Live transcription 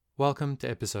Welcome to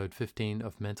episode 15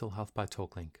 of Mental Health by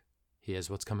TalkLink.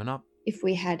 Here's what's coming up. If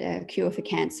we had a cure for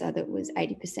cancer that was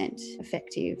 80%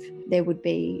 effective, there would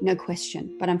be no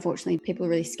question. But unfortunately, people are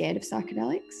really scared of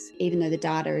psychedelics, even though the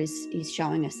data is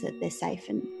showing us that they're safe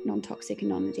and non-toxic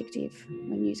and non-addictive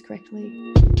when used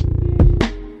correctly.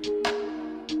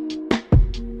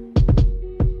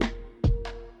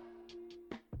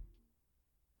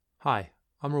 Hi,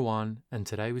 I'm Rowan, and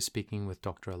today we're speaking with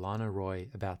Dr. Alana Roy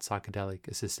about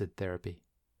psychedelic-assisted therapy.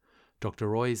 Dr.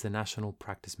 Roy is the National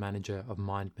Practice Manager of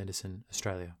Mind Medicine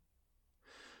Australia.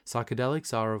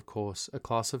 Psychedelics are, of course, a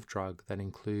class of drug that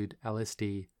include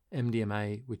LSD,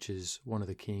 MDMA, which is one of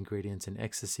the key ingredients in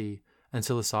ecstasy, and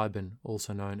psilocybin,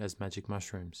 also known as magic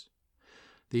mushrooms.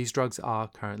 These drugs are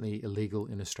currently illegal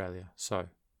in Australia, so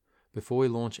before we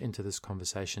launch into this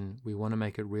conversation, we want to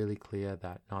make it really clear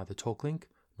that neither TalkLink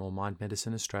nor Mind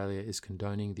Medicine Australia is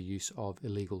condoning the use of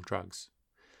illegal drugs.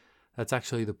 That's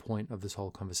actually the point of this whole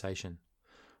conversation.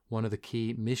 One of the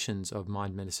key missions of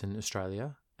Mind Medicine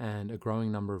Australia, and a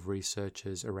growing number of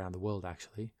researchers around the world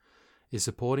actually, is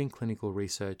supporting clinical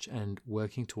research and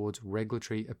working towards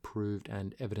regulatory approved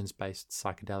and evidence-based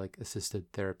psychedelic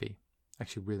assisted therapy.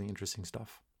 Actually really interesting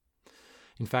stuff.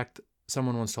 In fact,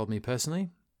 someone once told me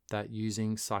personally that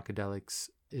using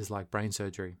psychedelics is like brain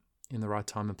surgery. In the right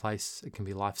time and place, it can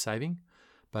be life-saving,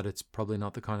 but it's probably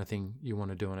not the kind of thing you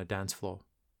want to do on a dance floor.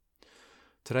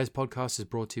 Today's podcast is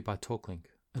brought to you by TalkLink,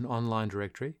 an online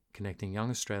directory connecting young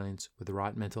Australians with the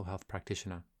right mental health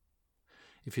practitioner.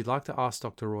 If you'd like to ask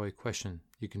Dr. Roy a question,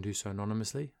 you can do so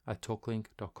anonymously at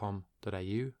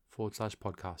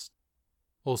talklink.com.au/podcast.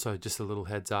 Also, just a little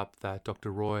heads up that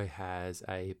Dr. Roy has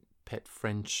a pet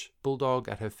French bulldog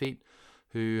at her feet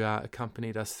who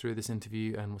accompanied us through this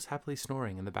interview and was happily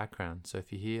snoring in the background. So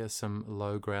if you hear some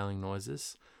low growling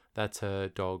noises, that's her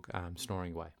dog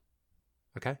snoring away.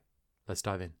 Okay? Let's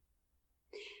dive in.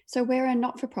 So we're a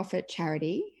not-for-profit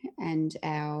charity, and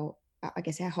our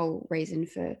whole reason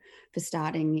for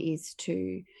starting is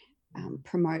to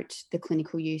promote the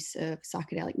clinical use of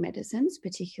psychedelic medicines,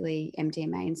 particularly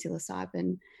MDMA and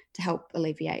psilocybin, to help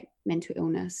alleviate mental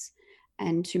illness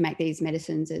and to make these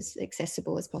medicines as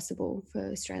accessible as possible for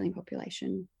the Australian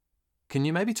population. Can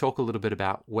you maybe talk a little bit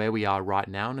about where we are right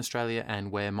now in Australia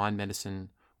and where Mind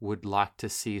Medicine would like to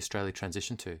see Australia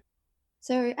transition to?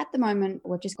 So at the moment,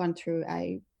 we've just gone through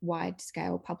a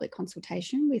wide-scale public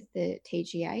consultation with the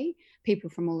TGA. People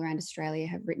from all around Australia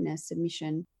have written a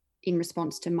submission in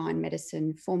response to Mind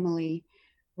Medicine formally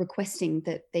requesting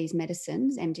that these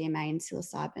medicines, MDMA and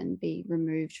psilocybin, be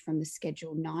removed from the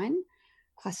Schedule 9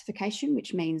 classification,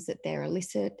 which means that they're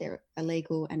illicit, they're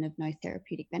illegal and of no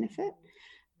therapeutic benefit.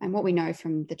 And what we know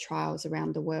from the trials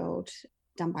around the world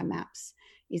done by MAPS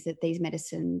is that these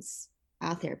medicines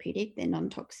are therapeutic, they're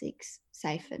non-toxic,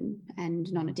 safe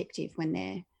and non-addictive when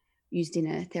they're used in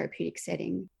a therapeutic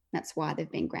setting. That's why they've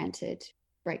been granted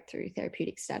breakthrough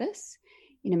therapeutic status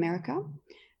in America.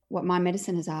 What Mind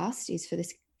Medicine has asked is for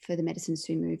the medicines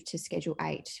to move to Schedule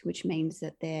 8, which means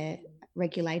that they're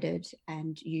regulated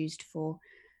and used for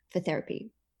therapy.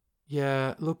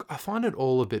 Yeah, look, I find it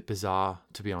all a bit bizarre,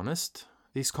 to be honest.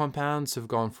 These compounds have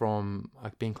gone from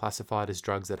being classified as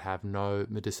drugs that have no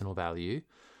medicinal value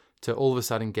to all of a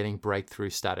sudden getting breakthrough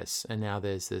status. And now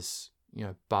there's this,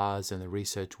 buzz in the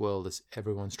research world as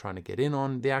everyone's trying to get in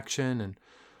on the action. And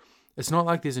it's not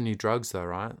like these are new drugs though,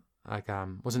 right?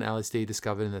 Wasn't LSD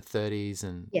discovered in the 30s?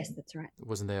 And yes, that's right.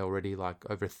 Wasn't there already over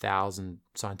 1,000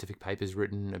 scientific papers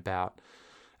written about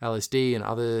LSD and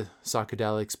other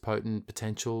psychedelics' potent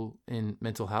potential in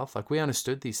mental health? We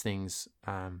understood these things,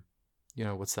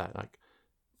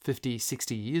 50,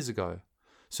 60 years ago.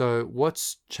 So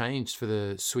what's changed for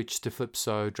the switch to flip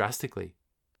so drastically?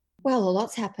 Well, a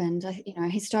lot's happened.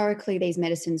 Historically, these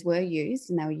medicines were used,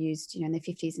 and they were used, in the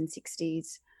 50s and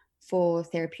 60s for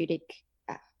therapeutic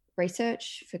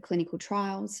research, for clinical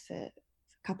trials, for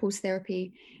couples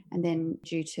therapy. And then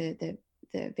due to the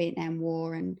Vietnam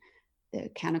War and the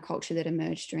counterculture that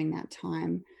emerged during that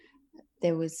time,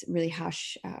 there was really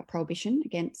harsh prohibition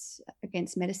against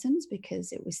medicines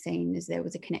because it was seen as there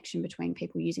was a connection between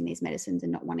people using these medicines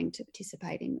and not wanting to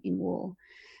participate in war.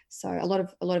 So a lot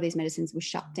of these medicines were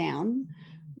shut down,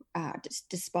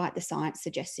 despite the science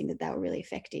suggesting that they were really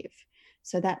effective.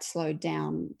 So that slowed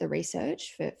down the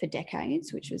research for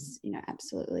decades, which was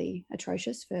absolutely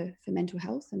atrocious for mental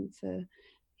health and for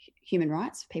human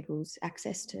rights, people's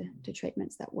access to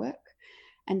treatments that work.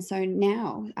 And so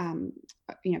now,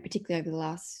 particularly over the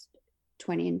last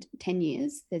 20 and 10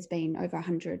 years, there's been over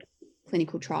 100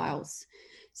 clinical trials.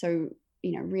 So,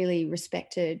 really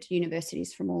respected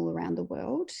universities from all around the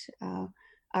world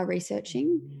are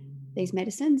researching these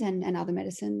medicines and other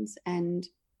medicines. And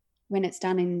when it's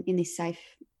done in this safe,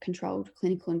 controlled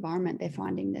clinical environment, they're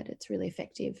finding that it's really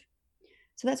effective.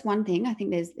 So that's one thing. I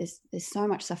think there's so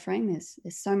much suffering,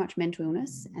 there's so much mental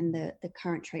illness, and the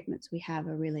current treatments we have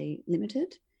are really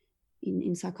limited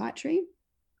in psychiatry.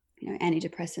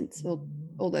 Antidepressants,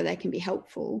 although they can be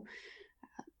helpful,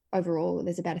 overall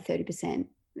there's about a 30%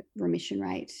 remission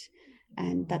rate,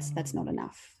 and that's not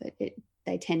enough.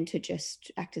 They tend to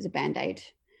just act as a band-aid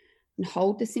and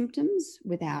hold the symptoms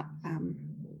without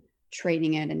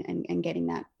treating it and getting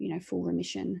that full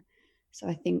remission. So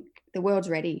I think the world's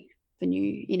ready for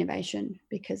new innovation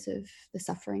because of the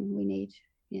suffering. We need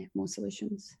more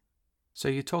solutions. So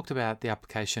you talked about the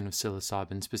application of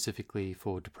psilocybin specifically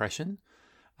for depression.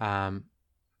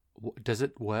 Does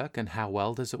it work, and how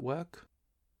well does it work?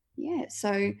 Yeah,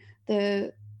 so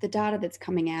the data that's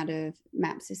coming out of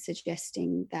MAPS is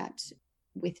suggesting that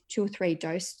with 2 or 3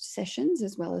 dosed sessions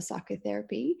as well as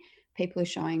psychotherapy, people are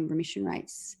showing remission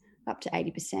rates up to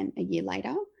 80% a year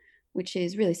later, which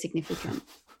is really significant.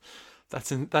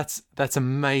 That's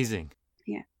amazing.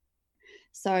 Yeah.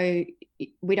 So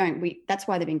that's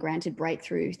why they've been granted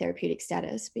breakthrough therapeutic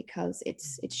status, because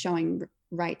it's showing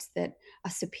rates that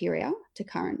are superior to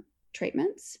current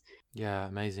treatments. Yeah,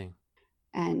 amazing.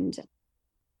 And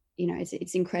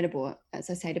it's incredible. As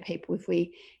I say to people,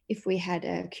 if we had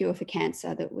a cure for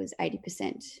cancer that was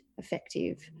 80%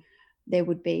 effective, there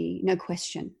would be no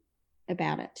question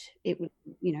about it. It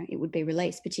would be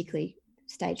released, particularly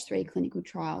stage 3 clinical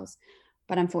trials.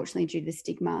 But unfortunately, due to the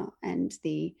stigma and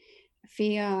the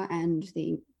fear and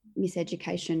the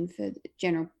miseducation for the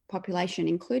general population,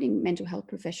 including mental health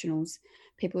professionals,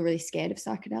 people are really scared of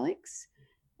psychedelics,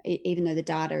 even though the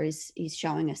data is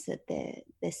showing us that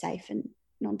they're safe and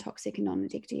non-toxic and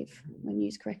non-addictive when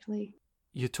used correctly.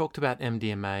 You talked about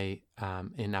MDMA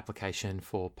in application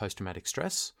for post-traumatic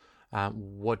stress.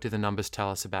 What do the numbers tell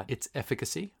us about its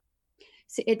efficacy?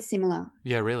 So it's similar.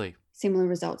 Yeah, really? Similar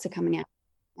results are coming out.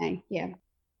 Yeah.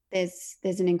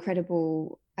 There's an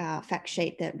incredible fact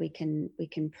sheet that we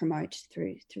can promote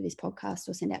through this podcast,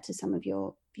 or send out to some of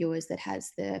your viewers, that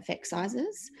has the effect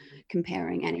sizes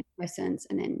comparing antidepressants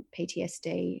and then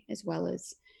PTSD as well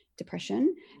as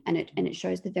depression, and it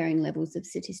shows the varying levels of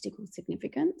statistical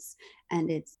significance, and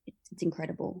it's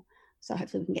incredible. So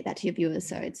hopefully we can get that to your viewers,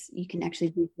 so you can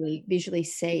actually visually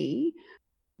see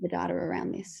the data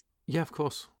around this. Yeah, of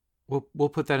course. We'll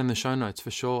put that in the show notes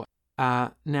for sure.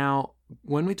 Now,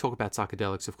 when we talk about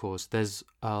psychedelics, of course, there's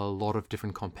a lot of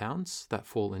different compounds that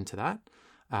fall into that.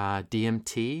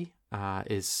 DMT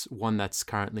is one that's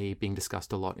currently being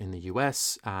discussed a lot in the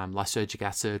US. Lysergic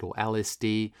acid, or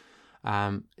LSD,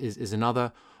 is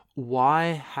another.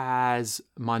 Why has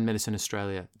Mind Medicine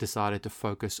Australia decided to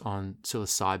focus on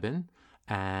psilocybin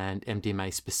and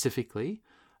MDMA specifically?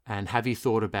 And have you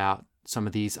thought about some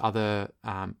of these other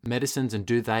medicines, and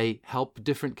do they help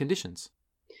different conditions?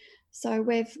 So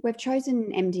we've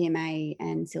chosen MDMA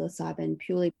and psilocybin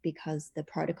purely because the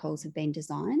protocols have been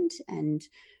designed and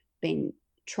been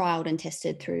trialled and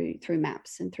tested through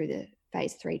MAPS and through the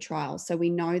phase 3 trials. So we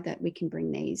know that we can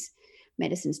bring these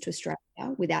medicines to Australia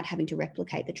without having to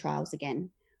replicate the trials again.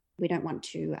 We don't want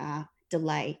to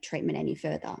delay treatment any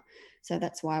further. So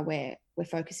that's why we're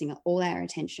focusing all our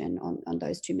attention on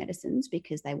those 2 medicines,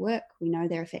 because they work, we know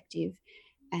they're effective,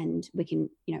 and we can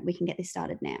get this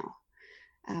started now.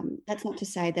 That's not to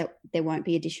say that there won't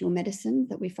be additional medicine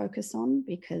that we focus on,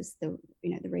 because the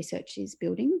research is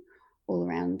building all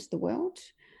around the world.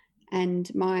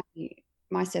 And my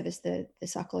service, the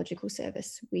psychological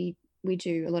service, we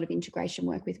do a lot of integration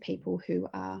work with people who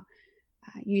are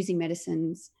using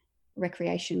medicines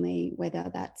recreationally,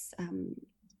 whether that's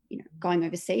going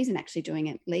overseas and actually doing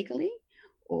it legally,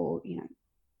 or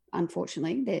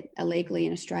unfortunately they're illegally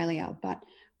in Australia, but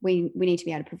we need to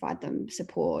be able to provide them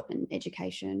support and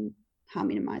education, harm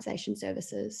minimisation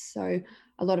services. So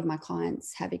a lot of my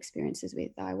clients have experiences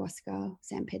with ayahuasca,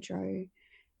 San Pedro,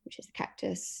 which is the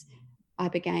cactus,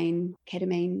 ibogaine,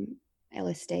 ketamine,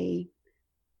 LSD.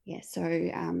 Yeah,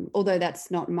 so although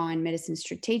that's not Mind Medicine's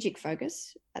strategic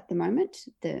focus at the moment,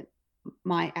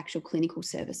 my actual clinical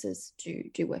services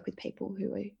do work with people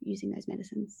who are using those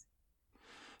medicines.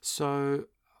 So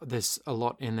there's a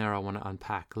lot in there I want to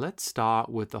unpack. Let's start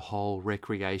with the whole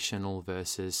recreational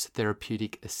versus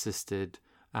therapeutic assisted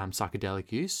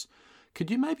psychedelic use. Could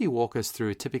you maybe walk us through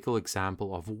a typical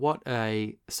example of what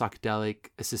a psychedelic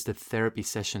assisted therapy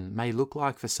session may look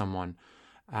like for someone,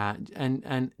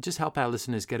 and just help our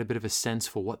listeners get a bit of a sense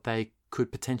for what they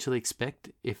could potentially expect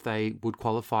if they would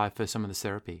qualify for some of this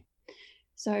therapy?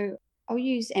 So I'll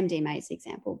use MDMA as an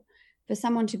example. For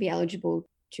someone to be eligible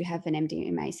to have an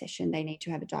MDMA session, they need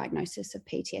to have a diagnosis of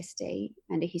PTSD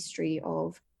and a history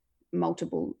of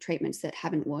multiple treatments that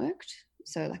haven't worked.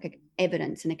 So like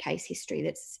evidence and a case history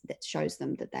that shows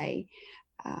them that they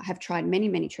have tried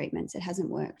many treatments. It hasn't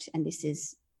worked, and this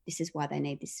is why they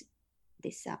need this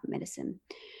medicine.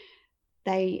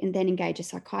 They then engage a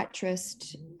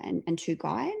psychiatrist and two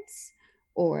guides,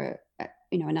 or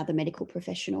another medical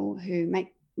professional who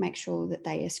make sure that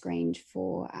they are screened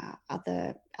for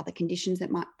other conditions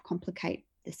that might complicate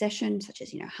the session, such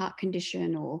as heart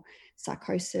condition or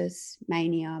psychosis,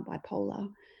 mania, bipolar.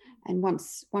 And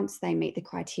once they meet the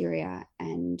criteria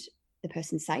and the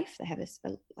person's safe, they have a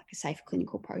safe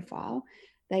clinical profile,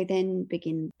 they then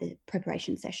begin the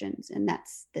preparation sessions, and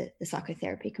that's the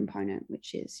psychotherapy component,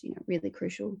 which is really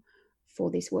crucial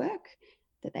for this work,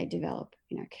 that they develop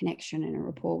connection and a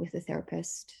rapport with the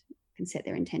therapist, can set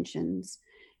their intentions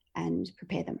and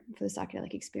prepare them for the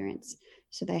psychedelic experience.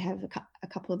 So they have a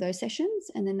couple of those sessions,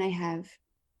 and then they have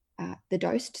the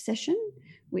dosed session,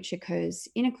 which occurs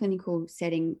in a clinical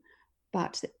setting,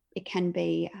 but it can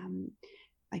be,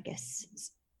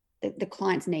 the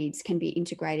client's needs can be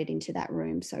integrated into that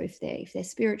room. So if they're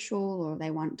spiritual, or they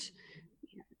want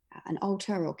an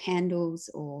altar or candles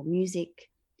or music,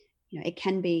 it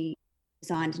can be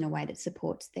designed in a way that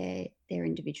supports their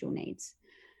individual needs.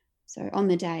 So on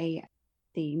the day,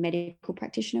 the medical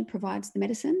practitioner provides the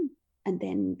medicine, and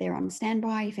then they're on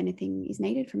standby if anything is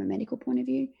needed from a medical point of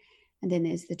view. And then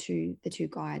there's the two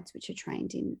guides, which are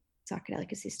trained in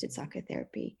psychedelic assisted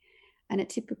psychotherapy. And it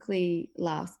typically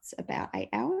lasts about 8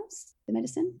 hours, the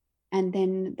medicine. And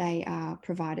then they are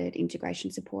provided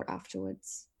integration support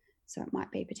afterwards. So it might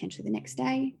be potentially the next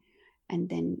day, and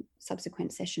then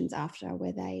subsequent sessions after,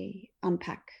 where they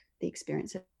unpack the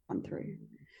experience they've gone through.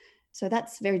 So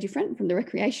that's very different from the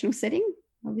recreational setting,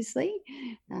 obviously.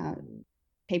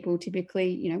 People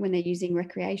typically, when they're using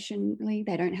recreationally,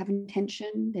 they don't have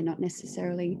intention. They're not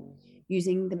necessarily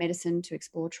using the medicine to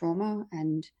explore trauma.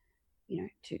 And,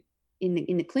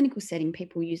 in the clinical setting,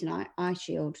 people use an eye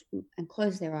shield and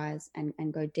close their eyes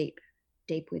and go deep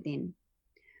within.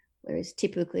 Whereas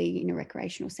typically in a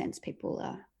recreational sense, people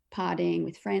are partying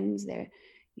with friends, they're,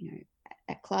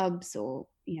 at clubs, or,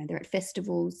 they're at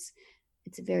festivals.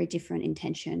 It's a very different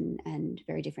intention and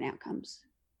very different outcomes.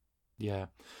 Yeah.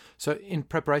 So in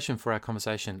preparation for our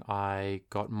conversation, I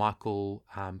got Michael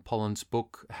Pollan's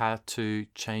book, How to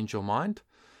Change Your Mind.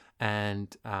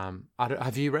 And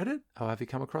have you read it, or have you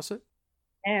come across it?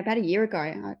 Yeah, about a year ago.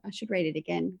 I should read it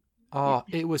again. Oh,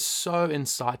 it was so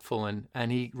insightful,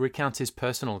 and he recounts his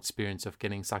personal experience of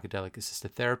getting psychedelic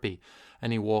assisted therapy,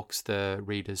 and he walks the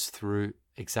readers through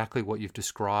exactly what you've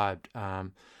described.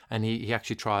 And he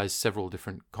actually tries several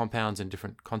different compounds in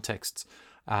different contexts.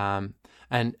 And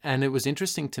it was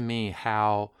interesting to me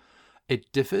how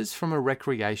it differs from a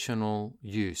recreational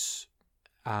use,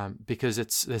 because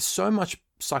there's so much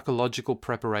psychological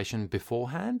preparation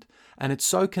beforehand, and it's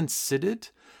so considered,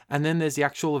 and then there's the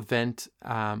actual event,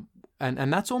 and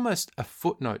that's almost a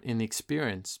footnote in the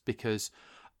experience, because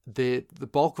the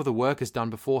bulk of the work is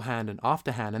done beforehand and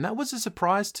afterhand, and that was a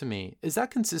surprise to me. Is that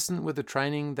consistent with the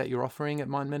training that you're offering at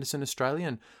Mind Medicine Australia,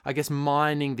 and I guess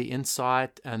mining the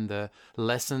insight and the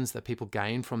lessons that people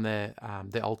gain from their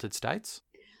altered states?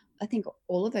 I think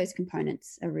all of those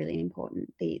components are really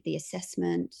important. The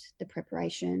assessment, the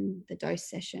preparation, the dose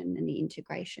session, and the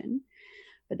integration.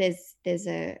 But there's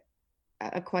a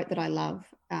quote that I love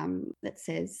that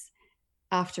says,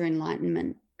 "After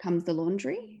enlightenment comes the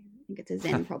laundry." I think it's a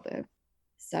Zen proverb.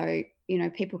 So,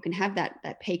 people can have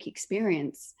that peak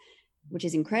experience, which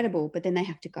is incredible, but then they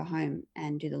have to go home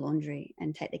and do the laundry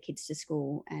and take their kids to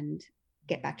school and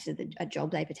get back to a job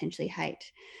they potentially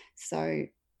hate. So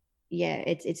yeah,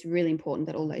 it's really important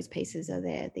that all those pieces are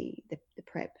there, the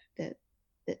prep,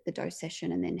 the dose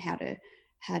session, and then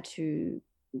how to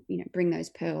bring those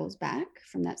pearls back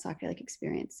from that psychedelic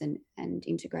experience and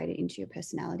integrate it into your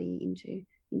personality,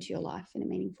 into your life in a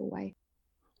meaningful way.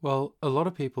 Well, a lot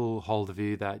of people hold the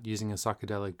view that using a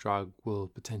psychedelic drug will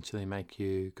potentially make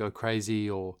you go crazy,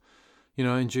 or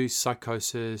induce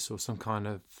psychosis or some kind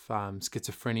of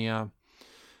schizophrenia.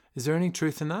 Is there any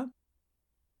truth in that?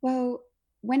 Well,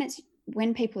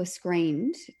 when people are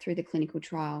screened through the clinical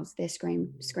trials, they're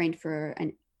screened for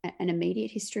an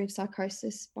immediate history of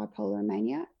psychosis, bipolar, and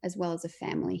mania, as well as a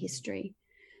family history.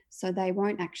 So they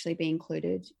won't actually be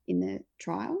included in the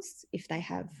trials if they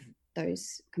have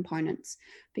those components,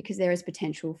 because there is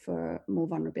potential for more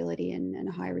vulnerability and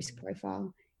a higher risk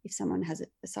profile if someone has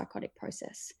a psychotic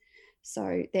process.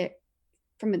 So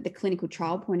from the clinical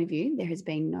trial point of view, there has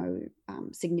been no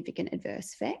significant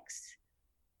adverse effects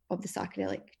of the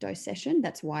psychedelic dose session.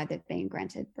 That's why they've been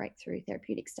granted breakthrough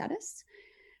therapeutic status.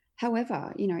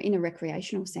 However, in a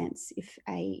recreational sense, if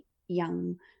a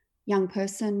young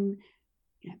person,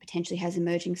 potentially has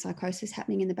emerging psychosis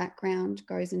happening in the background,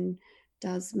 goes and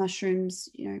does mushrooms,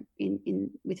 in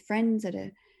with friends at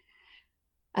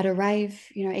a rave,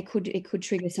 it could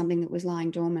trigger something that was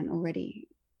lying dormant already.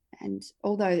 And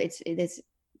although there's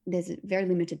very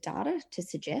limited data to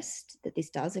suggest that this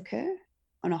does occur,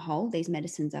 on a whole, these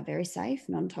medicines are very safe,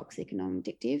 non-toxic, and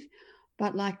non-addictive.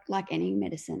 But like any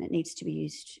medicine, it needs to be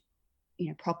used,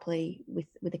 properly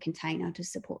with a container to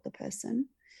support the person.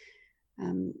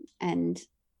 And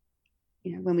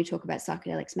when we talk about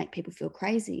psychedelics make people feel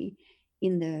crazy,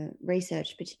 in the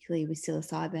research, particularly with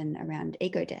psilocybin around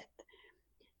ego death,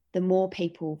 the more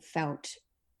people felt,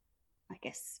 I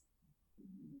guess,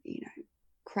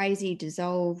 crazy,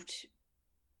 dissolved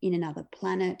in another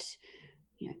planet,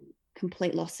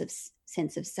 complete loss of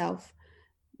sense of self,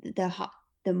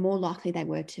 the more likely they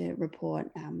were to report,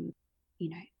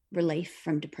 relief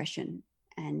from depression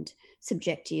and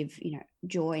subjective,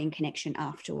 joy and connection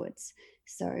afterwards.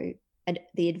 So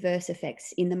the adverse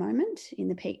effects in the moment, in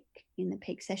the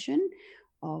peak session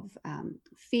of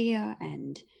fear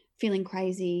and feeling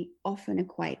crazy often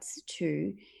equates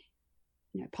to,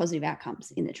 positive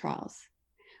outcomes in the trials,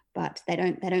 but they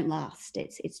don't last.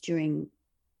 It's during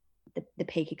the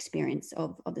peak experience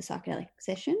of the psychedelic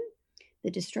session,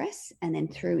 the distress, and then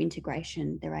through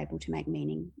integration, they're able to make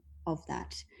meaning of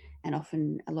that. And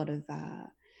often a lot of,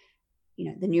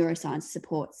 the neuroscience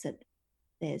supports that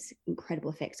there's incredible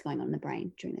effects going on in the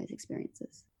brain during those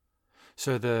experiences.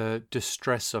 So the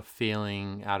distress of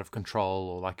feeling out of control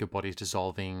or like your body's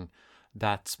dissolving,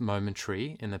 that's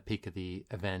momentary in the peak of the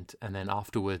event. And then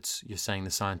afterwards, you're saying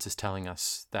the science is telling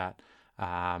us that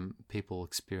people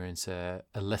experience a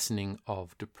lessening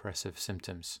of depressive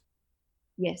symptoms.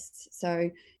 Yes.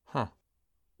 So,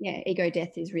 ego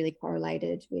death is really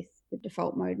correlated with the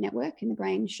default mode network in the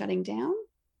brain shutting down,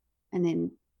 and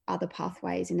then other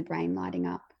pathways in the brain lighting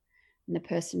up, and the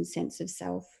person's sense of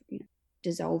self,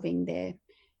 dissolving, their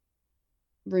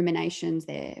ruminations,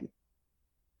 their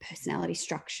personality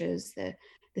structures, the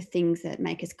things that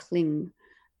make us cling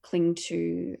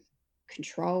to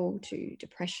control, to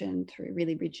depression through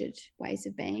really rigid ways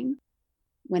of being.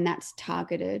 When that's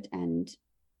targeted and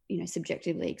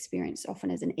subjectively experienced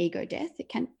often as an ego death, it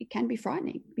can be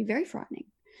frightening, be very frightening.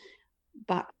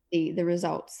 But the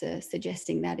results are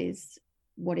suggesting that is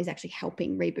what is actually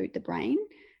helping reboot the brain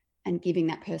and giving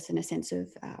that person a sense of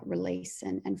release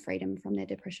and freedom from their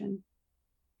depression.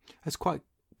 It's quite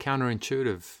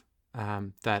counterintuitive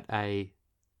that a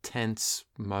tense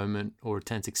moment or a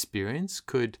tense experience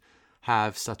could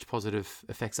have such positive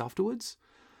effects afterwards.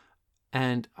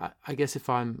 And I guess if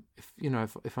I'm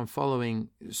following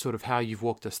sort of how you've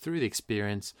walked us through the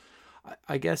experience,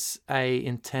 I guess a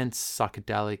intense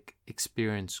psychedelic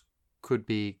experience could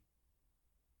be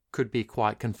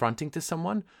quite confronting to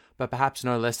someone, but perhaps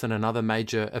no less than another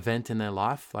major event in their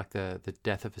life, like the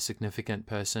death of a significant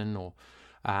person or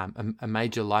a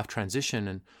major life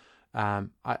transition.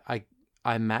 And I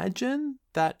imagine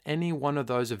that any one of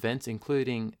those events,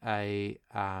 including a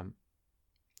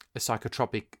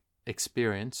psychotropic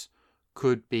experience,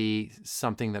 could be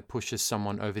something that pushes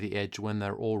someone over the edge when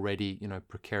they're already,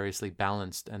 precariously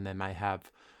balanced, and they may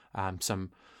have some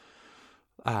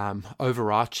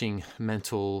overarching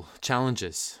mental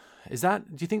challenges. Do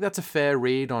you think that's a fair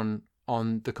read on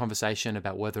the conversation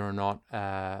about whether or not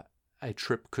a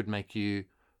trip could make you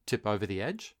tip over the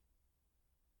edge?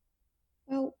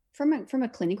 Well, from a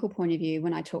clinical point of view,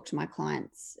 when I talk to my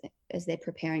clients as they're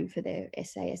preparing for their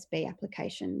SASB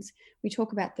applications, we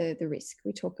talk about the risk.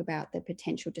 We talk about the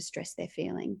potential distress they're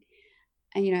feeling.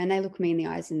 And, and they look me in the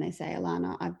eyes and they say,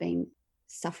 Alana, I've been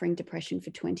suffering depression for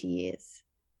 20 years.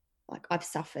 Like, I've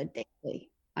suffered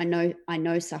deeply. I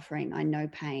know suffering. I know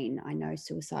pain. I know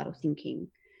suicidal thinking.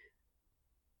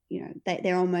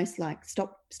 They're almost like,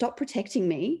 stop protecting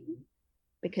me,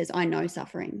 because I know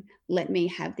suffering. Let me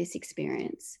have this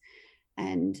experience.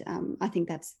 And I think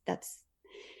that's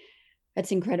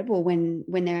incredible when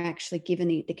they're actually given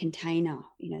the container,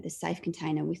 the safe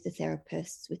container with the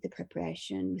therapists, with the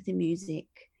preparation, with the music,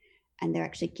 and they're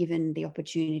actually given the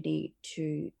opportunity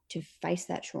to face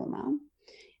that trauma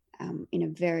in a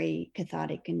very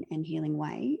cathartic and healing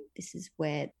way. This is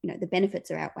where, the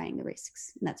benefits are outweighing the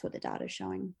risks, and that's what the data is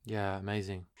showing. Yeah,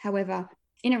 amazing. However,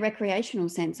 in a recreational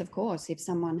sense, of course, if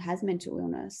someone has mental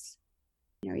illness,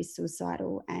 is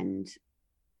suicidal and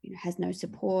has no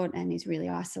support and is really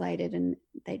isolated, and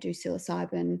they do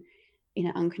psilocybin in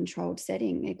an uncontrolled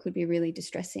setting, it could be really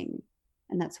distressing.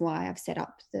 And that's why I've set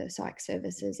up the psych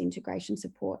services integration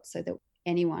support so that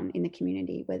anyone in the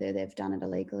community, whether they've done it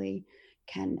illegally,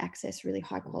 can access really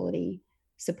high quality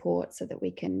support so that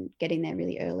we can get in there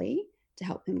really early to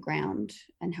help them ground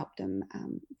and help them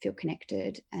feel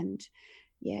connected and,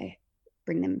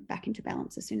 bring them back into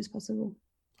balance as soon as possible.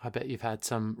 I bet you've had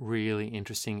some really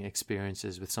interesting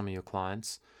experiences with some of your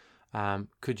clients.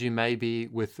 Could you maybe,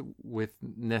 with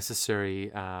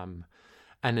necessary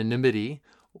anonymity,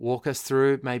 walk us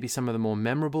through maybe some of the more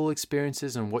memorable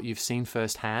experiences and what you've seen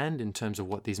firsthand in terms of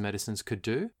what these medicines could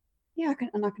do? Yeah, I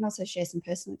can also share some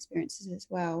personal experiences as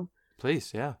well.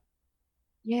 Please, yeah.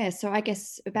 Yeah, so I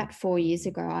guess about 4 years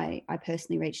ago, I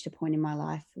personally reached a point in my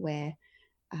life where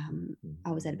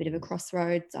I was at a bit of a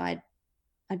crossroads. I'd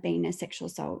been a sexual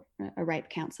assault, a rape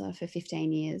counsellor for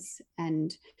 15 years,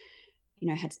 and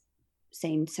had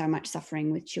seen so much suffering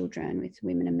with children, with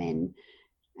women and men,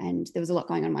 and there was a lot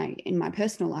going on in my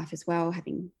personal life as well,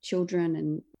 having children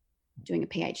and doing a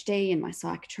PhD and my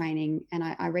psych training, and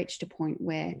I reached a point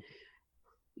where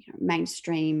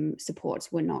mainstream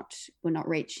supports were not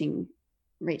reaching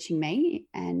me,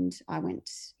 and I went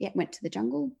to the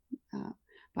jungle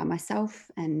by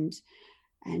myself and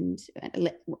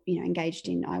engaged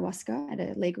in ayahuasca at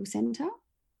a legal center.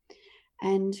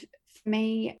 And for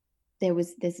me,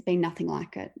 there's been nothing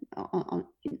like it on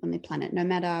the planet. No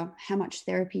matter how much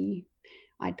therapy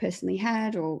I'd personally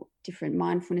had or different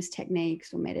mindfulness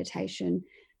techniques or meditation,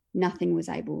 nothing was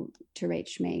able to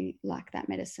reach me like that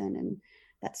medicine. And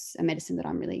that's a medicine that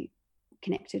I'm really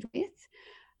connected with.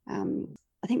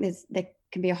 I think there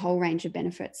can be a whole range of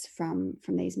benefits from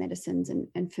these medicines.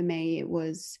 And for me, it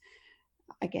was,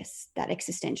 I guess, that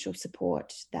existential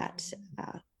support that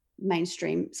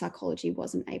mainstream psychology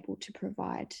wasn't able to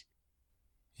provide.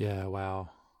 Yeah, wow.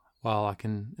 Well, I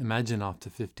can imagine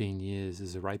after 15 years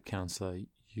as a rape counsellor,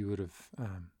 you would have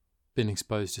been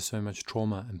exposed to so much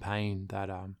trauma and pain that,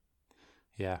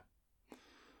 yeah.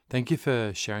 Thank you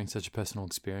for sharing such a personal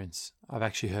experience. I've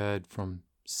actually heard from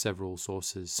several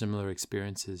sources similar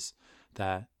experiences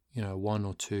that, 1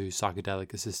 or 2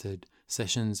 psychedelic assisted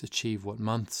sessions achieve what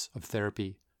months of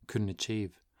therapy couldn't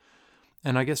achieve.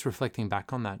 And I guess reflecting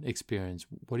back on that experience,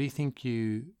 what do you think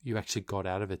you actually got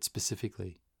out of it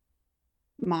specifically?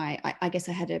 I guess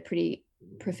I had a pretty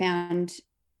profound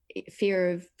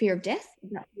fear of death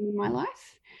in my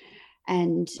life,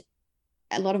 and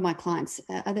a lot of my clients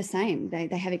are the same. They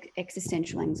have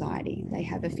existential anxiety. They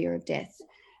have a fear of death,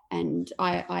 and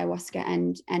ayahuasca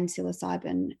and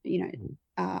psilocybin,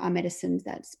 are medicines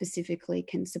that specifically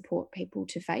can support people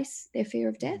to face their fear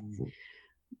of death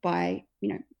by,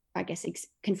 I guess,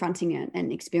 confronting it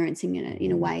and experiencing it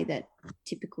in a way that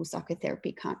typical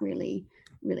psychotherapy can't really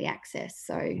access.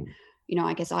 So,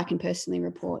 I guess I can personally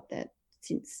report that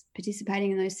since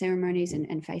participating in those ceremonies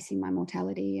and facing my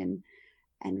mortality and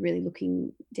really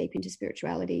looking deep into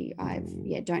spirituality,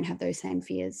 don't have those same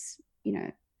fears,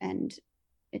 and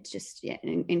it's just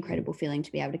an incredible feeling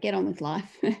to be able to get on with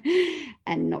life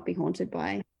and not be haunted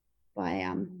by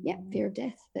fear of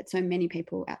death that so many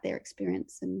people out there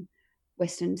experience. And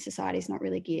Western society is not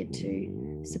really geared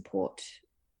to support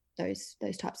those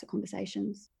types of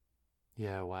conversations.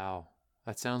 Yeah, wow.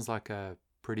 That sounds like a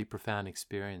pretty profound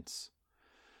experience.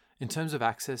 In terms of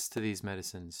access to these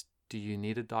medicines, do you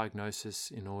need a diagnosis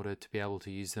in order to be able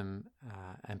to use them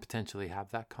and potentially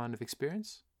have that kind of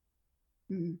experience?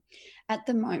 At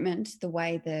the moment, the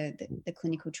way the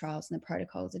clinical trials and the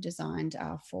protocols are designed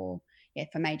are for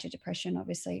major depression,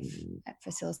 obviously, for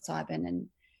psilocybin, and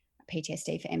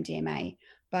PTSD for MDMA.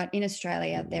 But in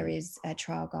Australia, there is a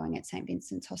trial going at St.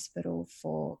 Vincent's Hospital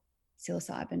for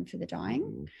psilocybin for the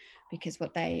dying, because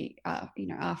what they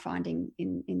are finding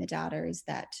in the data is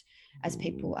that as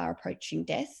people are approaching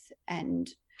death and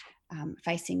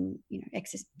facing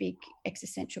big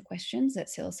existential questions, that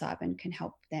psilocybin can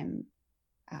help them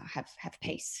have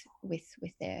peace with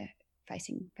their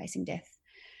facing death.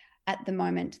 At the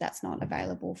moment, that's not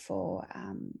available for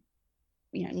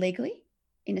legally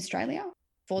in Australia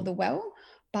for the well,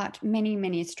 but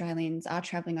many Australians are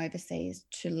travelling overseas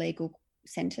to legal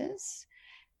centres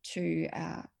to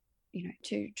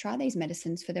try these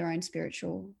medicines for their own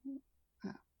spiritual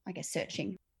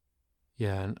searching.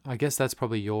 Yeah, and I guess that's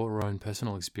probably your own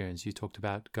personal experience. You talked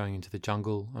about going into the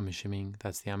jungle. I'm assuming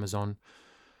that's the Amazon.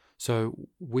 So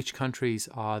which countries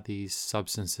are these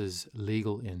substances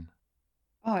legal in?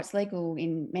 Oh, it's legal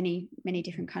in many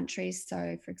different countries.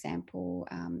 So, for example,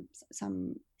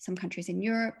 some countries in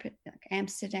Europe, like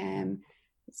Amsterdam,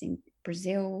 it's in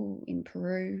Brazil, in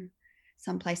Peru,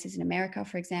 some places in America,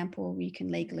 for example, you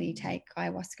can legally take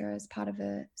ayahuasca as part of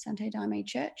a Santo Daime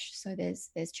church. So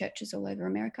there's churches all over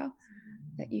America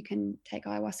that you can take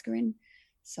ayahuasca in.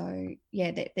 So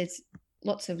yeah, there's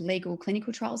lots of legal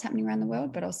clinical trials happening around the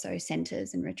world, but also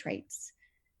centres and retreats.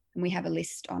 And we have a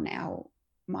list on our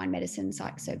Mind Medicine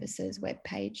Psych Services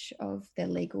webpage of the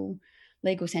legal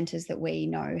centres that we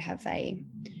know have a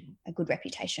good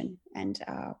reputation and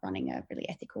are running a really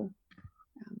ethical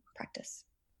practice.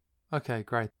 Okay,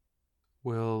 great.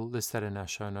 We'll list that in our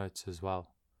show notes as well.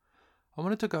 I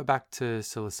wanted to go back to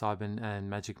psilocybin and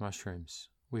magic mushrooms.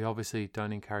 We obviously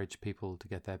don't encourage people to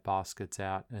get their baskets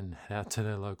out and head out to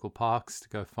their local parks to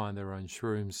go find their own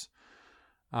shrooms.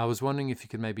 I was wondering if you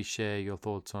could maybe share your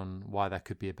thoughts on why that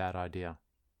could be a bad idea.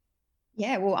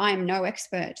 Yeah, well, I am no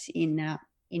expert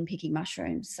in picking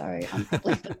mushrooms, so I'm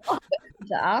probably the last person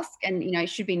to ask. And it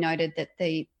should be noted that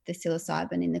the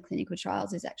psilocybin in the clinical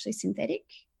trials is actually synthetic.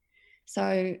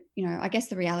 So I guess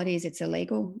the reality is it's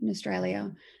illegal in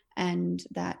Australia, and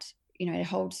that it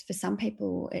holds for some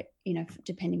people.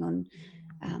 Depending on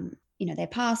their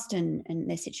past and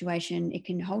their situation, it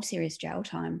can hold serious jail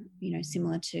time.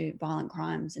 Similar to violent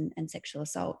crimes and sexual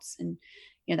assaults, and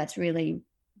it's really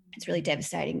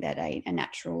devastating that a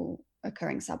natural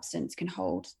occurring substance can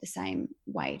hold the same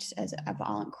weight as a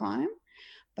violent crime.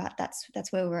 But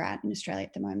that's where we're at in Australia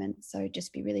at the moment. So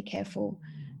just be really careful.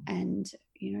 And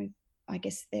I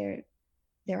guess there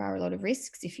are a lot of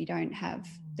risks if you don't have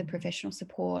the professional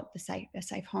support, a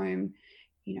safe home,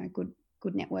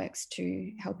 good networks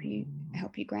to help you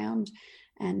ground.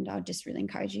 And I'd just really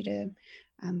encourage you to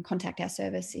contact our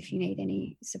service if you need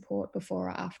any support before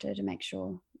or after, to make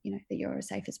sure that you're as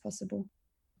safe as possible.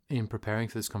 In preparing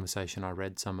for this conversation, I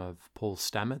read some of Paul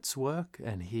Stamets' work,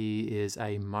 and he is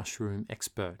a mushroom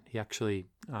expert. He actually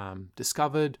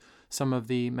discovered some of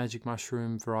the magic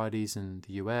mushroom varieties in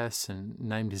the US and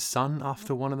named his son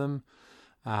after one of them.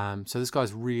 So this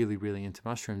guy's really, really into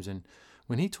mushrooms. And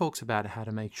when he talks about how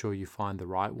to make sure you find the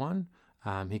right one,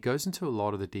 he goes into a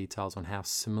lot of the details on how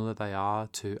similar they are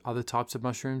to other types of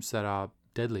mushrooms that are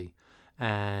deadly,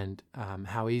 and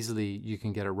how easily you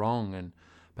can get it wrong. And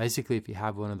basically, if you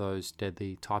have one of those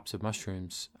deadly types of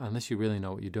mushrooms, unless you really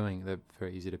know what you're doing, they're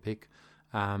very easy to pick.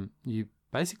 You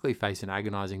basically face an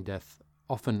agonizing death,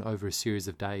 often over a series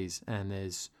of days, and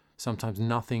there's sometimes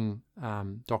nothing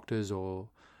doctors or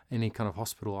any kind of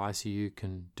hospital ICU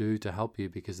can do to help you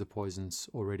because the poison's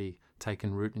already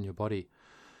taken root in your body.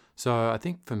 So I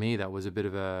think for me that was a bit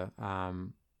of a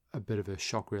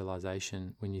shock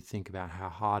realization when you think about how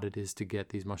hard it is to get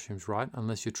these mushrooms right,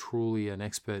 unless you're truly an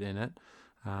expert in it.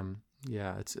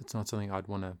 It's not something I'd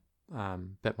want to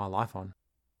bet my life on.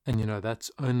 And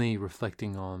that's only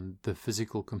reflecting on the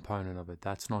physical component of it.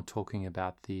 That's not talking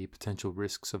about the potential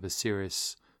risks of a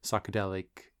serious psychedelic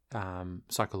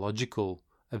psychological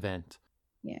event.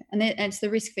 Yeah, and it's the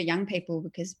risk for young people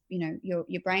because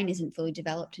your brain isn't fully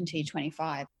developed until you're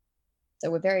 25. So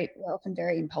we're often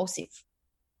very impulsive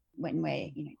when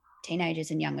we're teenagers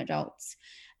and young adults,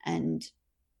 and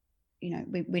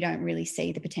we don't really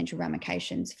see the potential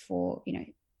ramifications for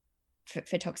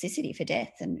toxicity, for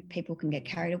death, and people can get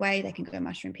carried away. They can go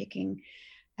mushroom picking,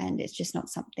 and it's just not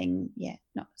something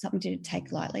to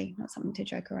take lightly, not something to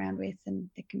joke around with, and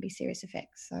there can be serious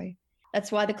effects. So that's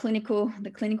why the clinical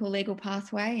legal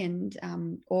pathway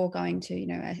and or going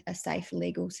to a safe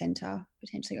legal centre,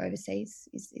 potentially overseas,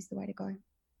 is the way to go.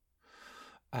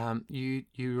 You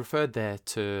referred there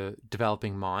to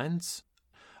developing minds.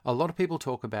 A lot of people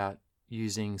talk about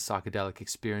using psychedelic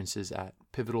experiences at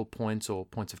pivotal points or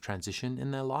points of transition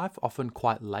in their life, often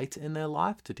quite late in their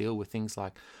life, to deal with things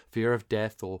like fear of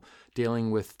death or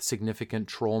dealing with significant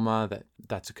trauma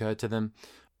that's occurred to them.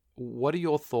 What are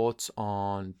your thoughts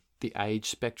on the age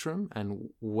spectrum and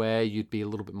where you'd be a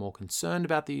little bit more concerned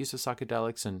about the use of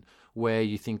psychedelics and where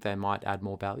you think they might add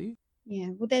more value?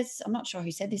 Yeah, well, I'm not sure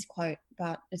who said this quote,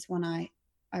 but it's one I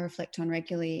reflect on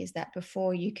regularly, is that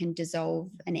before you can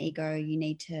dissolve an ego, you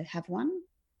need to have one.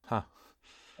 Huh.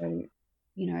 So,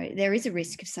 there is a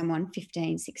risk of someone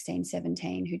 15, 16,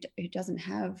 17 who doesn't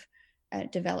have a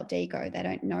developed ego. They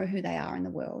don't know who they are in the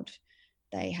world.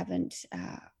 They haven't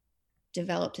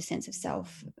developed a sense of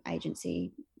self,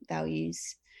 agency,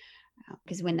 values.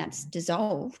 Because when that's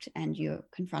dissolved and you're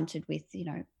confronted with,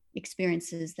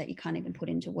 experiences that you can't even put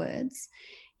into words,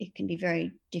 it can be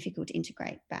very difficult to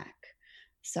integrate back.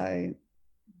 So,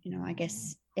 I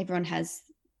guess everyone has,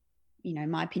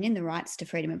 in my opinion, the rights to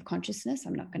freedom of consciousness.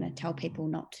 I'm not going to tell people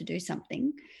not to do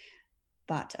something,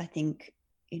 but I think,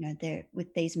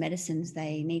 with these medicines,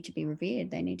 they need to be revered.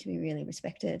 They need to be really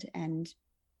respected, and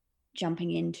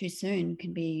jumping in too soon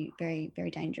can be very,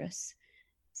 very dangerous.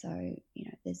 So,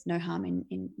 there's no harm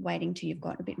in waiting till you've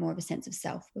got a bit more of a sense of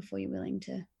self before you're willing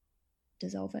to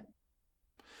dissolve it.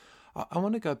 I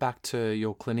want to go back to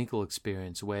your clinical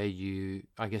experience where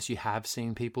I guess you have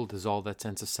seen people dissolve that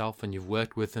sense of self and you've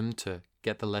worked with them to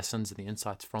get the lessons and the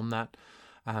insights from that.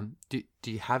 Do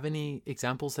you have any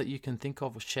examples that you can think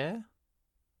of or share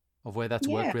of where that's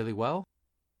Yeah. worked really well?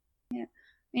 Yeah.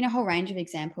 I mean, a whole range of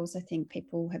examples. I think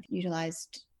people have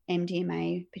utilized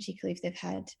MDMA, particularly if they've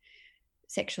had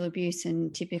sexual abuse,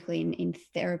 and typically in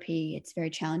therapy, it's very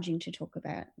challenging to talk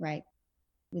about rape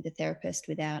with a therapist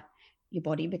without your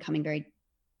body becoming very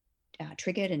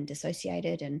triggered and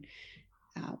dissociated. And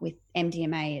with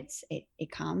MDMA,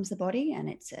 it calms the body, and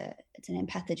it's an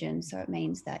empathogen, so it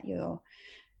means that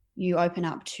you open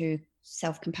up to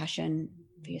self-compassion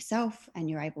for yourself, and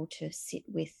you're able to sit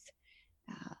with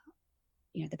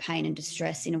the pain and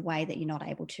distress in a way that you're not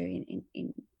able to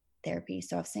in therapy.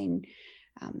 So I've seen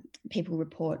people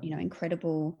report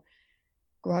incredible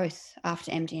growth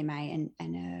after MDMA,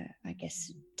 and I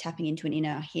guess tapping into an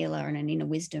inner healer and an inner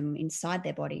wisdom inside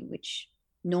their body, which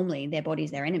normally their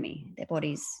body's their enemy. Their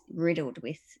body's riddled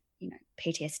with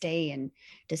PTSD and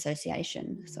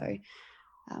dissociation. So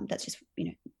that's just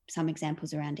some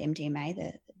examples around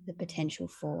MDMA, the potential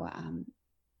for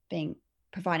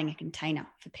providing a container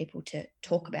for people to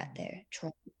talk about their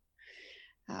trauma.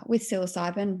 With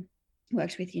psilocybin,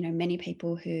 worked with many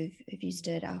people who've used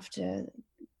it after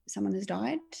someone has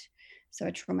died, so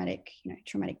a traumatic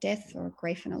death or a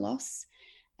grief and a loss,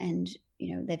 and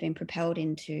they've been propelled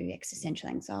into existential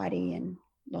anxiety and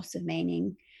loss of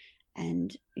meaning,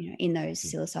 and in those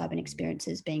psilocybin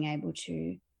experiences, being able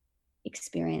to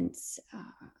experience,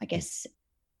 I guess,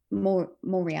 more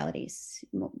realities,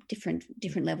 more different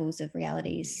levels of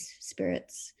realities,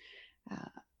 spirits,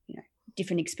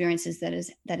 different experiences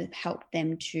that have helped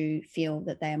them to feel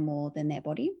that they are more than their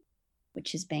body,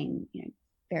 which has been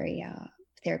very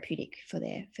therapeutic for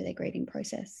their grieving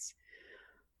process.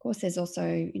 Of course, there's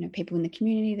also people in the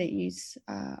community that use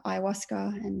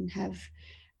ayahuasca and have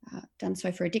done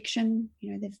so for addiction.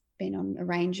 They've been on a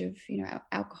range of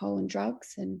alcohol and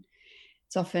drugs, and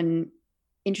it's often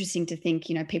interesting to think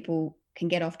people can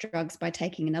get off drugs by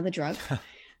taking another drug.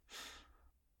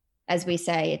 As we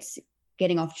say, it's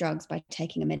getting off drugs by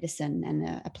taking a medicine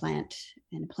and a plant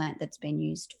that's been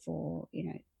used for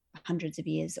hundreds of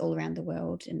years all around the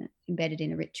world and embedded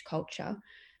in a rich culture.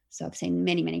 So I've seen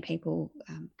many people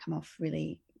come off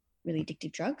really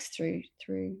addictive drugs through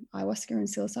ayahuasca and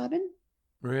psilocybin.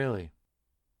 Really?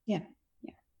 Yeah.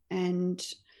 And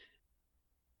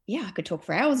yeah, I could talk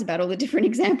for hours about all the different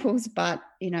examples, but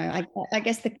I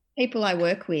guess the people I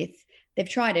work with, they've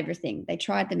tried everything. They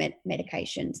tried the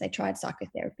medications, they tried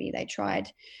psychotherapy, they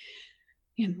tried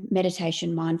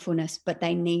meditation, mindfulness, but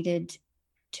they needed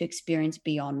to experience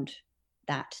beyond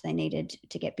that. They needed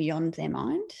to get beyond their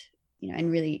mind,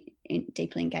 and really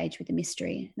deeply engage with the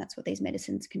mystery. That's what these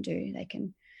medicines can do. They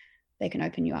can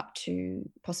open you up to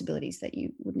possibilities that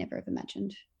you would never have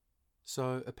imagined.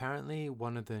 So apparently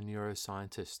one of the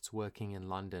neuroscientists working in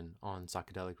London on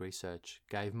psychedelic research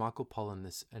gave Michael Pollan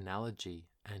this analogy,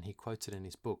 and he quotes it in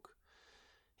his book.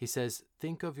 He says,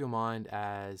 think of your mind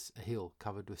as a hill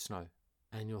covered with snow,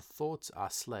 and your thoughts are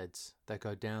sleds that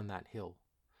go down that hill.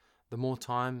 The more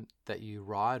time that you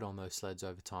ride on those sleds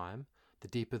over time, the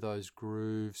deeper those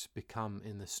grooves become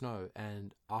in the snow,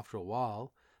 and after a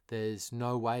while, there's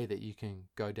no way that you can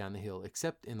go down the hill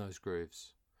except in those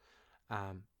grooves.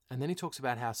 And then he talks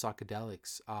about how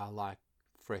psychedelics are like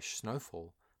fresh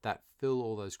snowfall that fill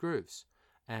all those grooves.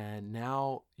 And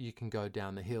now you can go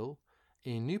down the hill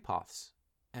in new paths.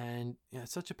 And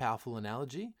it's such a powerful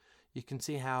analogy. You can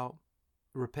see how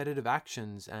repetitive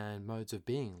actions and modes of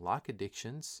being, like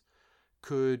addictions,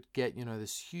 could get,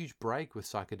 this huge break with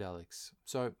psychedelics.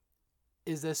 So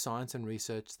is there science and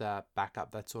research that back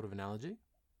up that sort of analogy?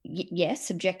 Yes,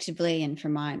 subjectively, and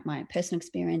from my personal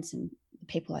experience and the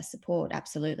people I support,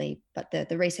 absolutely. But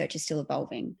the research is still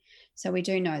evolving. So we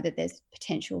do know that there's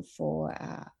potential for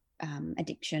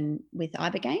addiction with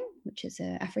ibogaine, which is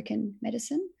an African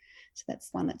medicine. So that's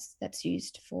one that's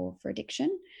used for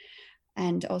addiction,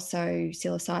 and also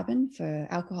psilocybin for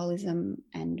alcoholism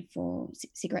and for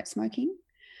cigarette smoking,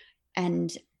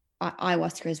 and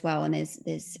ayahuasca as well. And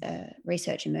there's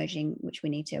research emerging which we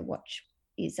need to watch,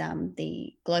 is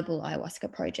the Global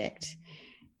Ayahuasca Project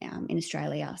in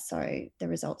Australia. So the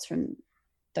results from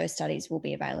those studies will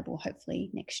be available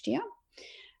hopefully next year.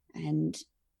 And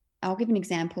I'll give an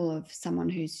example of someone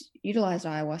who's utilized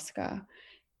ayahuasca,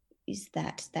 is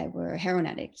that they were a heroin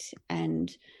addict,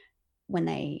 and when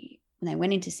they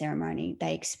went into ceremony,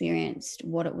 they experienced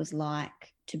what it was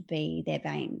like to be their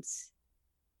veins.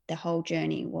 The whole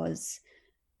journey was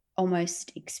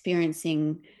almost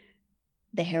experiencing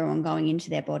the heroin going into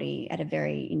their body at a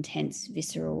very intense,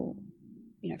 visceral,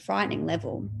 frightening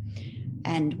level,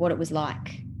 and what it was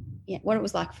like,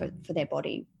 for their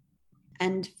body.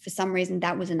 And for some reason,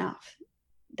 that was enough.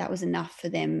 That was enough for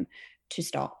them to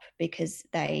stop, because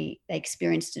they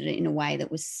experienced it in a way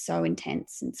that was so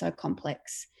intense and so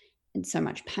complex and so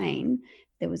much pain.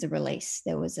 There was a release.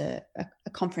 There was a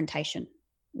confrontation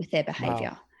with their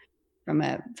behavior. Wow.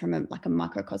 From a like a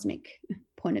microcosmic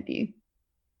point of view.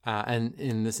 And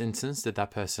in this instance, did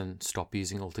that person stop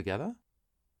using altogether?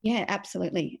 Yeah,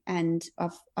 absolutely. And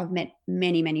I've met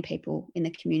many people in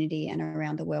the community and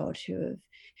around the world who have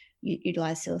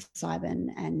utilized psilocybin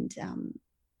and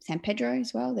San Pedro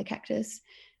as well, the cactus,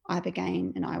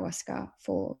 ibogaine, and ayahuasca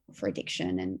for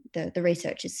addiction. And the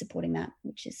research is supporting that,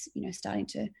 which is starting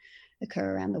to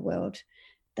occur around the world.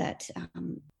 That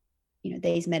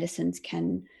these medicines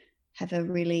can have a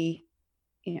really,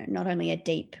 not only a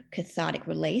deep cathartic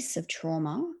release of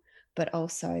trauma, but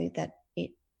also that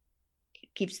it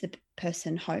gives the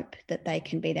person hope that they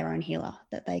can be their own healer,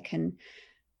 that they can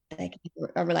have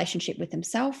a relationship with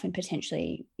themselves and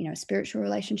potentially, a spiritual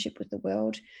relationship with the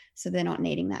world. So they're not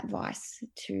needing that vice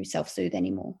to self-soothe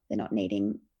anymore. They're not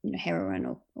needing, heroin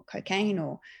or cocaine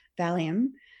or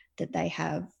Valium, that they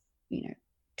have,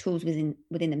 tools within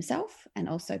themselves, and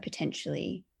also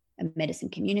potentially a medicine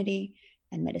community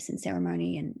and medicine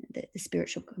ceremony and the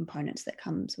spiritual components that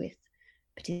comes with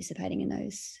participating in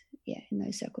those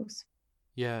circles.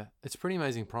 Yeah, it's pretty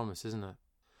amazing promise, isn't it?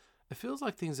 It feels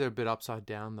like things are a bit upside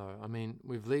down, though. I mean,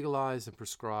 we've legalized and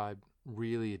prescribed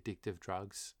really addictive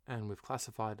drugs, and we've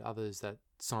classified others that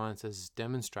science has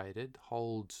demonstrated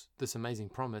holds this amazing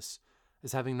promise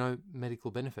as having no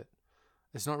medical benefit.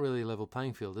 It's not really a level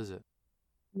playing field, is it?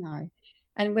 No.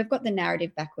 And we've got the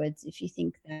narrative backwards. If you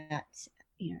think that,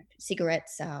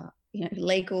 cigarettes are,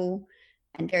 legal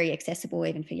and very accessible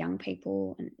even for young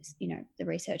people, and, the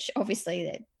research, obviously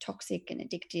they're toxic and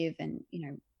addictive, and,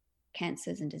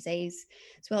 cancers and disease,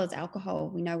 as well as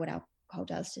alcohol. We know what alcohol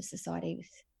does to society with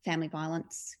family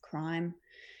violence, crime,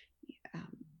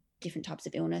 different types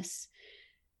of illness.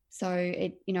 So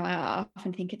I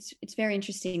often think it's very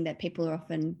interesting that people are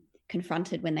often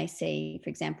confronted when they see, for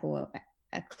example,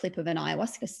 a clip of an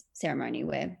ayahuasca ceremony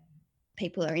where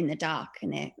people are in the dark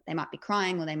and they might be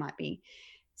crying, or they might be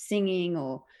singing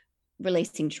or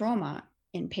releasing trauma,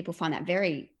 and people find that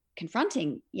very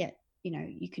confronting. Yet,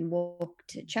 you can walk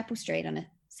to Chapel Street on a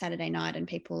Saturday night and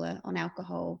people are on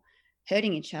alcohol,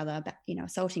 hurting each other,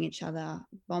 assaulting each other,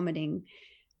 vomiting.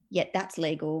 Yet that's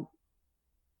legal.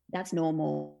 That's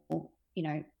normal.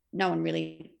 No one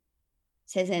really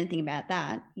says anything about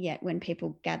that. Yet when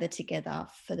people gather together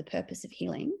for the purpose of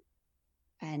healing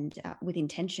and with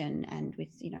intention and with,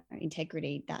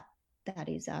 integrity, that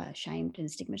is shamed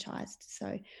and stigmatized.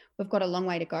 So we've got a long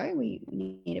way to go. We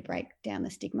need to break down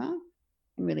the stigma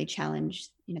and really challenge,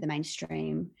 the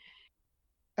mainstream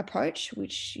approach,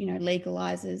 which,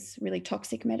 legalizes really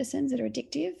toxic medicines that are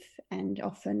addictive, and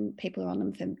often people are on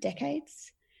them for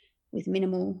decades with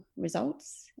minimal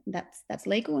results. That's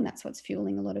legal, and that's what's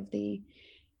fueling a lot of the,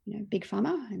 big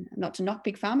pharma. And not to knock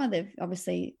big pharma, they've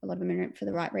obviously, a lot of them are in it for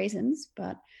the right reasons,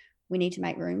 but we need to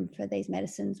make room for these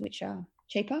medicines which are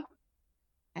cheaper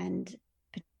and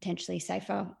potentially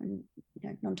safer and,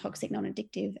 non-toxic,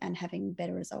 non-addictive, and having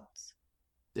better results.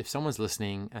 If someone's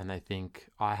listening and they think,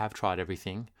 I have tried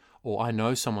everything, or I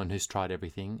know someone who's tried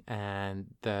everything, and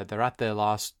they're at their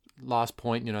last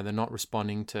point, they're not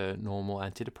responding to normal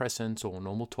antidepressants or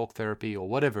normal talk therapy or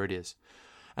whatever it is,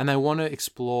 and they want to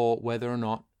explore whether or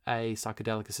not a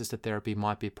psychedelic assisted therapy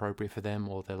might be appropriate for them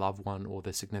or their loved one or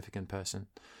their significant person,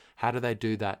 how do they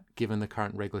do that given the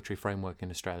current regulatory framework in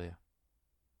Australia?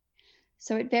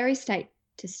 So it varies state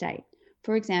to state.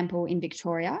 For example, in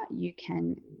Victoria, you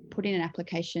can put in an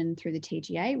application through the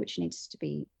TGA, which needs to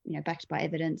be, backed by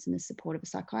evidence and the support of a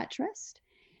psychiatrist.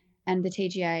 And the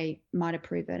TGA might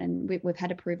approve it. And we've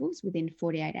had approvals within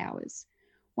 48 hours.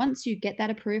 Once you get that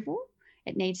approval,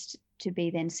 it needs to be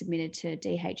then submitted to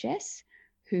DHS,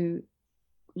 who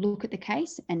look at the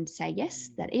case and say, yes,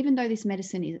 that even though this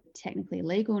medicine is technically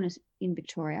illegal in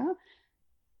Victoria,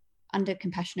 under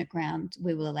compassionate grounds,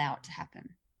 we will allow it to happen.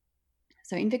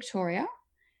 So in Victoria,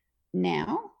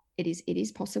 now it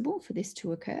is possible for this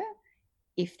to occur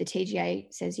if the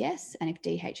TGA says yes and if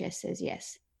DHS says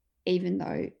yes, even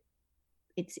though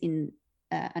it's in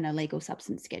an illegal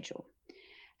substance schedule.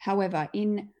 However,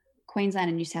 in Queensland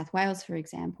and New South Wales, for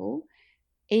example,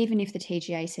 even if the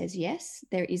TGA says yes,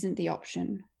 there isn't the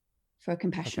option for a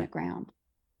compassionate ground.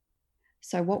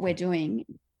 So what we're doing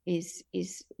is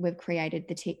we've created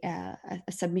a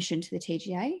submission to the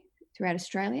TGA throughout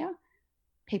Australia.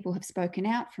 people have spoken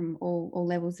out from all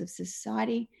levels of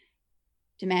society,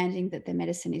 demanding that the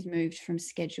medicine is moved from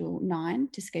Schedule 9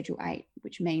 to Schedule 8,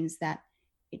 which means that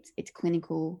it's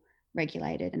clinical,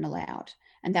 regulated and allowed.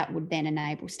 And that would then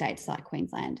enable states like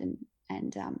Queensland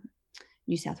and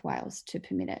New South Wales to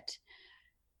permit it.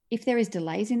 If there is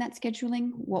delays in that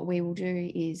scheduling, what we will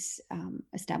do is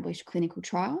establish clinical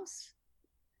trials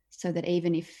so that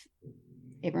even if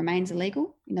it remains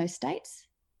illegal in those states,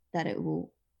 that it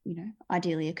will,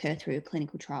 ideally occur through a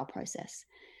clinical trial process.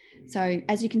 So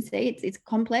as you can see, it's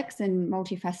complex and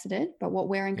multifaceted, but what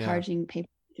we're encouraging people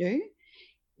to do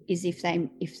is if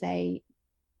they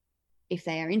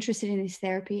are interested in this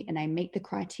therapy and they meet the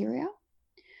criteria,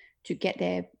 to get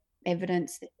their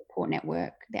evidence, their support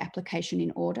network, their application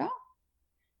in order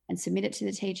and submit it to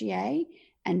the TGA.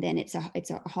 And then it's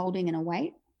a holding and a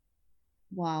wait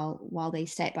while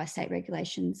these state-by-state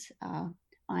regulations are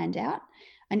ironed out.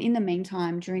 And in the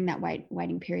meantime, during that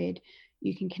waiting period,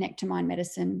 you can connect to Mind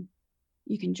Medicine,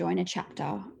 you can join a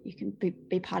chapter, you can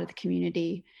be part of the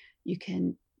community, you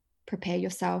can prepare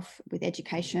yourself with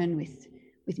education,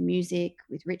 with music,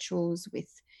 with rituals, with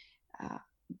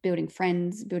building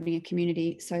friends, building a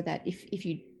community, so that if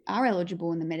you are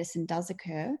eligible and the medicine does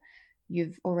occur,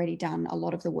 you've already done a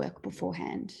lot of the work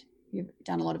beforehand. You've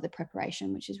done a lot of the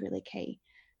preparation, which is really key.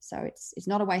 So it's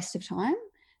not a waste of time.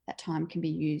 That time can be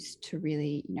used to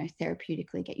really,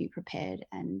 therapeutically get you prepared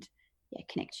and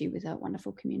connect you with a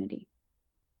wonderful community.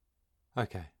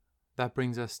 Okay, that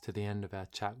brings us to the end of our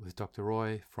chat with Dr.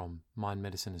 Roy from Mind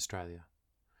Medicine Australia.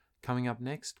 Coming up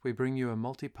next, we bring you a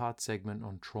multi-part segment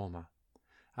on trauma.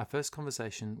 Our first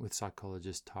conversation with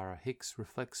psychologist Tara Hicks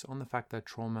reflects on the fact that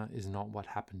trauma is not what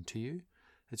happened to you,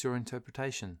 it's your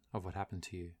interpretation of what happened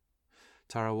to you.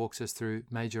 Tara walks us through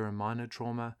major and minor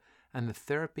trauma and the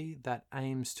therapy that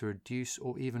aims to reduce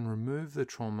or even remove the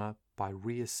trauma by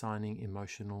reassigning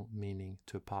emotional meaning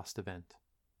to a past event.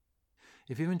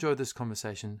 If you enjoyed this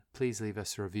conversation, please leave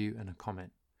us a review and a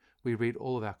comment. We read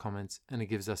all of our comments and it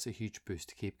gives us a huge boost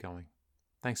to keep going.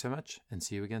 Thanks so much and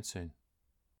see you again soon.